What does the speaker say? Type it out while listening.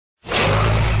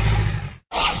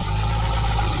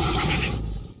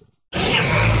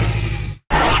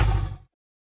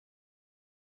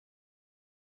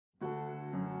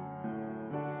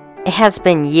It has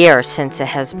been years since it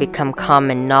has become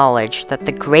common knowledge that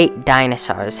the great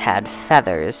dinosaurs had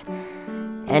feathers,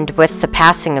 and with the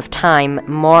passing of time,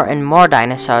 more and more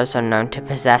dinosaurs are known to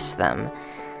possess them.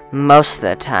 Most of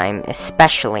the time,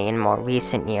 especially in more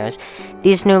recent years,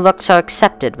 these new looks are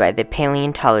accepted by the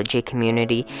paleontology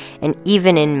community and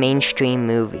even in mainstream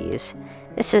movies.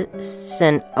 This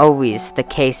isn't always the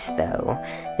case, though.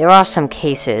 There are some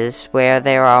cases where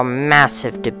there are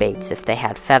massive debates if they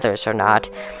had feathers or not.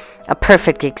 A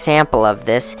perfect example of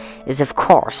this is, of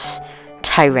course,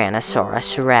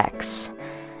 Tyrannosaurus rex.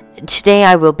 Today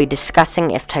I will be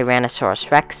discussing if Tyrannosaurus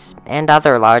rex and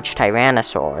other large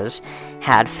tyrannosaurs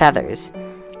had feathers.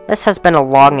 This has been a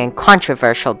long and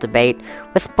controversial debate,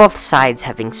 with both sides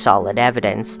having solid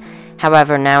evidence.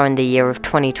 However, now in the year of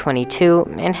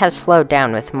 2022, it has slowed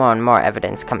down with more and more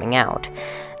evidence coming out,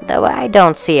 though I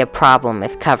don't see a problem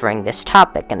with covering this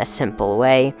topic in a simple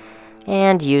way,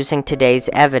 and using today's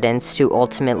evidence to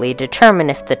ultimately determine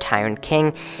if the Tyrant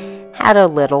King had a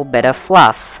little bit of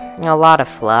fluff, a lot of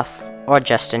fluff, or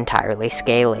just entirely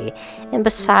scaly. And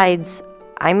besides,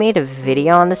 I made a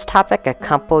video on this topic a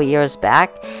couple years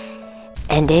back,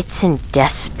 and it's in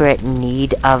desperate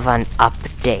need of an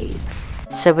update.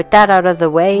 So with that out of the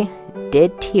way,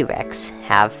 did T-Rex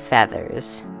have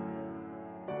feathers?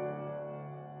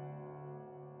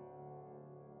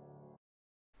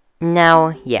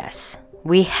 Now, yes,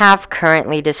 we have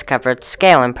currently discovered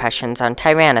scale impressions on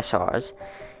tyrannosaurs.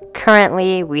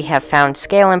 Currently, we have found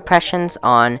scale impressions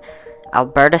on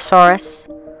Albertosaurus,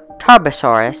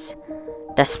 Tarbosaurus,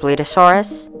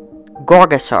 Daspletosaurus,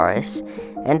 Gorgosaurus,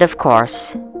 and of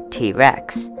course,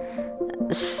 T-Rex.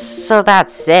 So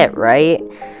that's it, right?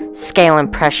 Scale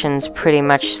impressions pretty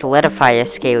much solidify a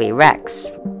scaly rex,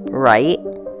 right?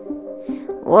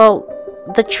 Well,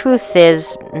 the truth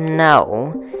is,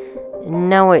 no.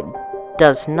 No, it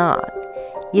does not.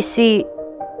 You see,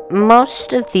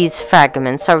 most of these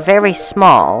fragments are very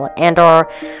small and are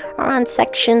on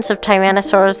sections of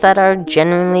tyrannosaurs that are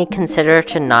genuinely considered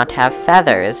to not have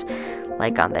feathers,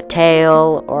 like on the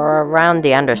tail or around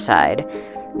the underside.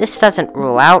 This doesn't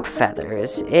rule out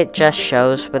feathers, it just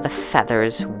shows where the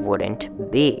feathers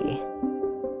wouldn't be.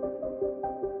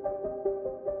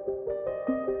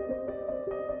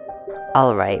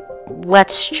 Alright,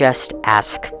 let's just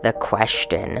ask the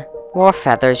question. Were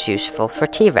feathers useful for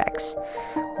T-Rex?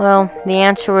 Well, the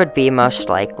answer would be most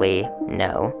likely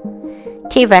no.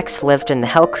 T-Rex lived in the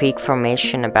Hell Creek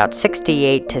Formation about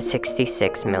 68 to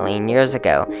 66 million years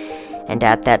ago, and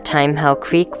at that time Hell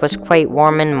Creek was quite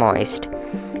warm and moist.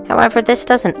 However, this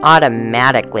doesn't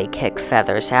automatically kick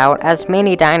feathers out, as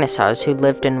many dinosaurs who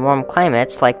lived in warm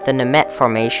climates like the Nemegt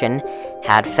Formation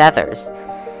had feathers.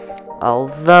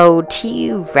 Although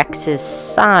T-Rex's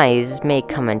size may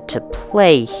come into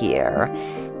play here,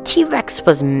 T-Rex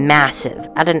was massive,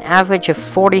 at an average of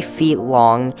 40 feet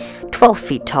long, 12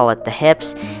 feet tall at the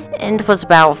hips, and was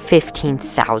about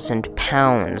 15,000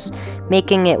 pounds,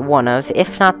 making it one of,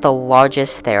 if not the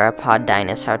largest theropod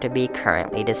dinosaur to be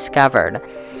currently discovered.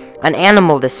 An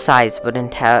animal this size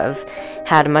wouldn't have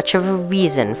had much of a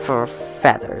reason for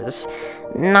feathers,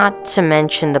 not to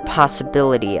mention the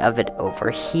possibility of it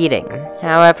overheating.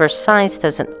 However, size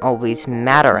doesn't always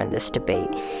matter in this debate,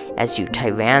 as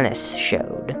Yutyrannus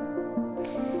showed.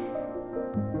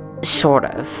 Sort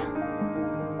of.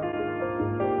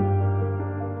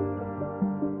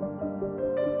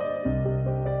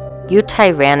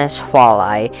 Yutyrannus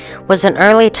walleye was an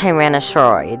early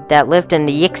tyrannosaurid that lived in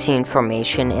the Yutyrannus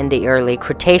Formation in the early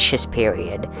Cretaceous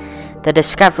period. The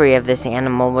discovery of this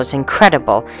animal was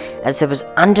incredible, as there was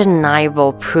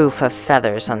undeniable proof of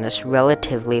feathers on this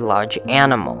relatively large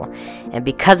animal, and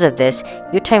because of this,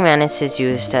 Yutyrannus is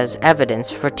used as evidence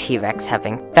for T-Rex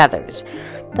having feathers,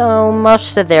 though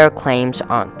most of their claims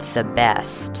aren't the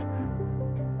best.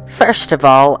 First of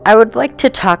all, I would like to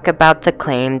talk about the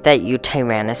claim that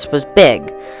Yutyrannus was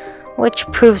big, which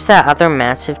proves that other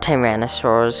massive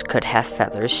tyrannosaurs could have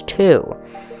feathers too.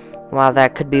 While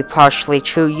that could be partially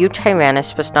true,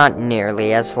 Yutyrannus was not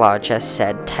nearly as large as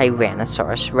said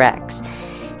Tyrannosaurus rex.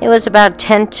 It was about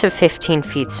 10 to 15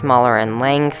 feet smaller in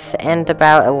length and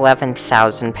about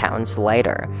 11,000 pounds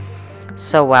lighter.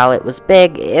 So while it was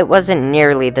big, it wasn't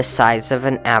nearly the size of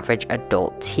an average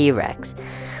adult T-Rex.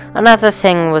 Another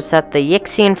thing was that the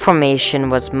Yutyrannus Formation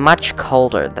was much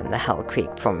colder than the Hell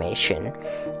Creek Formation,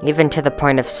 even to the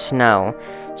point of snow,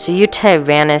 so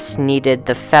Yutyrannus needed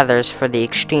the feathers for the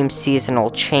extreme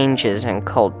seasonal changes in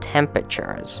cold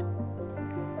temperatures.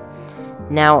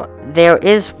 Now, there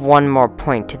is one more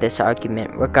point to this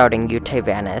argument regarding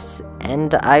Yutyrannus,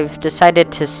 and I've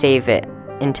decided to save it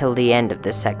until the end of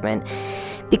this segment,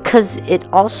 because it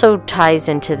also ties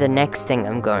into the next thing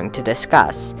I'm going to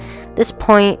discuss. This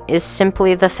point is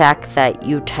simply the fact that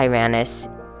Yutyrannus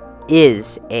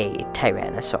is a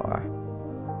tyrannosaur.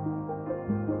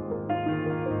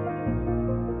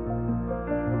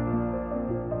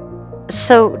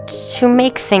 So, to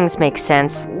make things make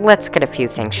sense, let's get a few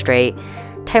things straight.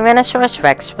 Tyrannosaurus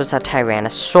rex was a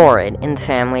tyrannosaurid in the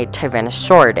family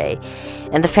Tyrannosauridae,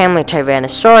 and the family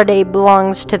Tyrannosauridae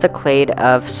belongs to the clade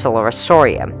of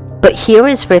Coelurosauria. But here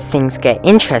is where things get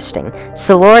interesting.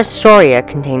 Coelurosauria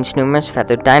contains numerous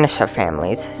feathered dinosaur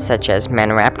families, such as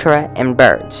Maniraptora and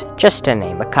birds, just to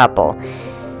name a couple.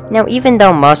 Now, even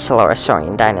though most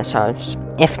Coelurosaurian dinosaurs,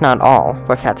 if not all,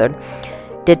 were feathered,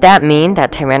 did that mean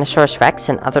that Tyrannosaurus rex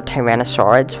and other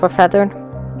tyrannosaurids were feathered?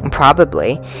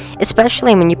 Probably,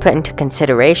 especially when you put into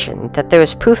consideration that there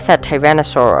is proof that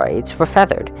tyrannosauroids were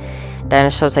feathered.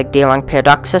 Dinosaurs like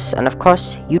Dilophosaurus and, of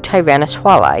course,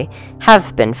 Yutyrannus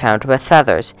have been found with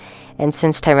feathers, and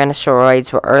since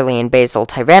tyrannosauroids were early and basal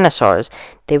tyrannosaurs,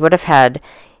 they would have had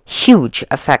huge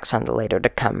effects on the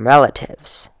later-to-come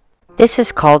relatives. This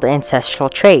is called ancestral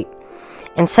trait.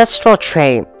 Ancestral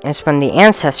trait is when the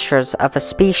ancestors of a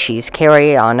species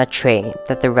carry on a trait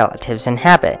that the relatives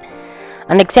inhabit.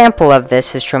 An example of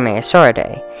this is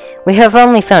Dromaeosauridae. We have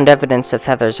only found evidence of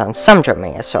feathers on some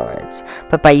dromaeosaurids,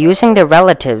 but by using their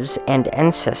relatives and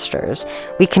ancestors,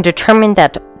 we can determine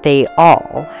that they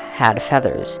all had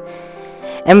feathers.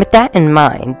 And with that in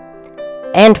mind,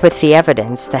 and with the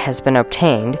evidence that has been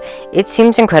obtained, it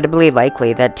seems incredibly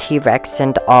likely that T.rex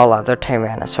and all other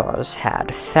tyrannosaurs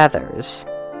had feathers.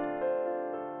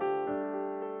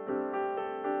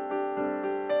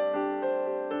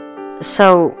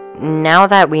 So, now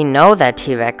that we know that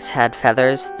T.rex had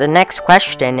feathers, the next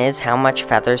question is how much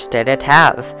feathers did it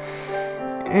have?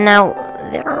 Now,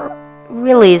 there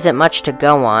really isn't much to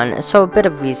go on, so a bit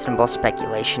of reasonable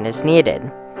speculation is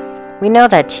needed. We know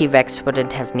that T.rex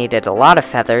wouldn't have needed a lot of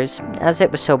feathers, as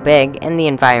it was so big and the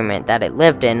environment that it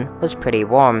lived in was pretty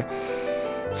warm.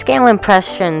 Scale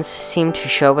impressions seem to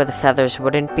show where the feathers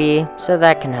wouldn't be, so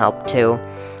that can help too.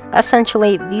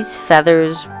 Essentially, these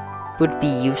feathers would be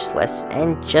useless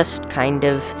and just kind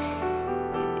of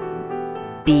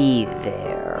be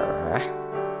there.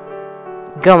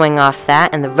 Going off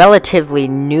that and the relatively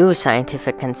new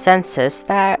scientific consensus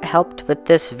that helped with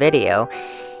this video,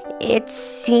 it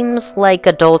seems like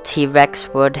adult T.rex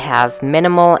would have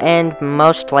minimal and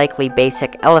most likely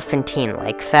basic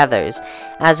elephantine-like feathers,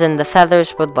 as in the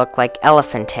feathers would look like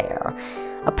elephant hair.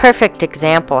 A perfect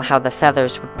example how the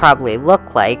feathers would probably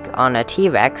look like on a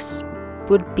T.rex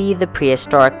would be the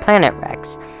prehistoric planet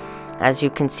Rex. As you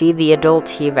can see, the adult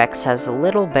T.rex has a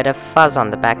little bit of fuzz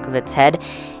on the back of its head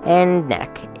and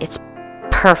neck. It's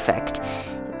perfect.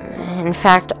 In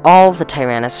fact, all the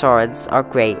Tyrannosaurids are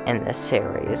great in this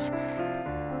series.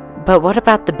 But what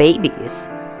about the babies?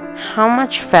 How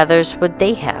much feathers would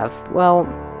they have? Well,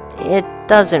 it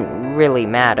doesn't really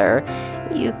matter.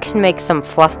 You can make them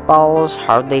fluff balls,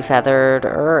 hardly feathered,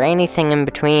 or anything in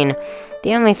between.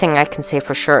 The only thing I can say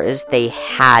for sure is they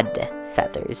had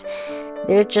feathers.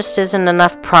 There just isn't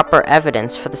enough proper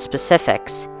evidence for the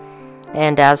specifics.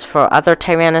 And as for other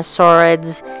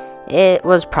Tyrannosaurids, it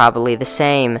was probably the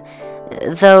same,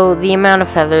 though the amount of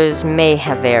feathers may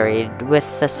have varied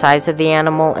with the size of the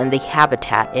animal and the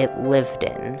habitat it lived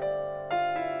in.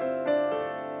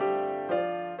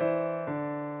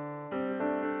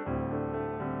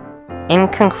 In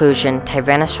conclusion,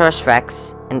 Tyrannosaurus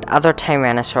rex and other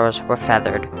tyrannosaurs were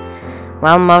feathered.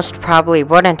 While most probably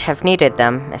wouldn't have needed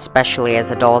them, especially as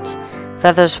adults,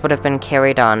 feathers would have been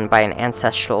carried on by an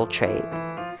ancestral trait.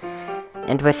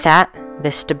 And with that,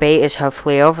 this debate is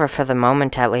hopefully over for the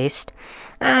moment at least.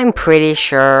 I'm pretty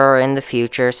sure in the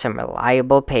future some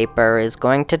reliable paper is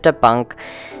going to debunk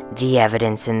the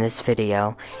evidence in this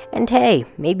video. And hey,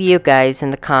 maybe you guys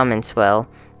in the comments will,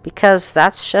 because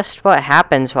that's just what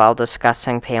happens while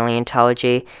discussing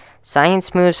paleontology.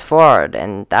 Science moves forward,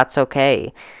 and that's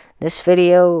okay. This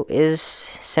video is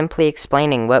simply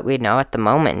explaining what we know at the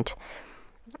moment,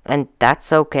 and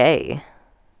that's okay.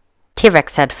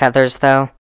 T.rex had feathers,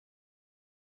 though.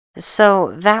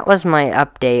 So, that was my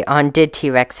update on did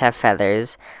T.rex have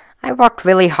feathers. I worked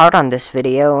really hard on this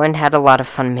video and had a lot of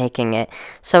fun making it,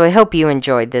 so I hope you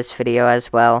enjoyed this video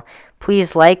as well.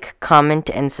 Please like, comment,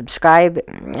 and subscribe,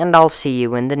 and I'll see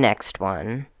you in the next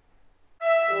one.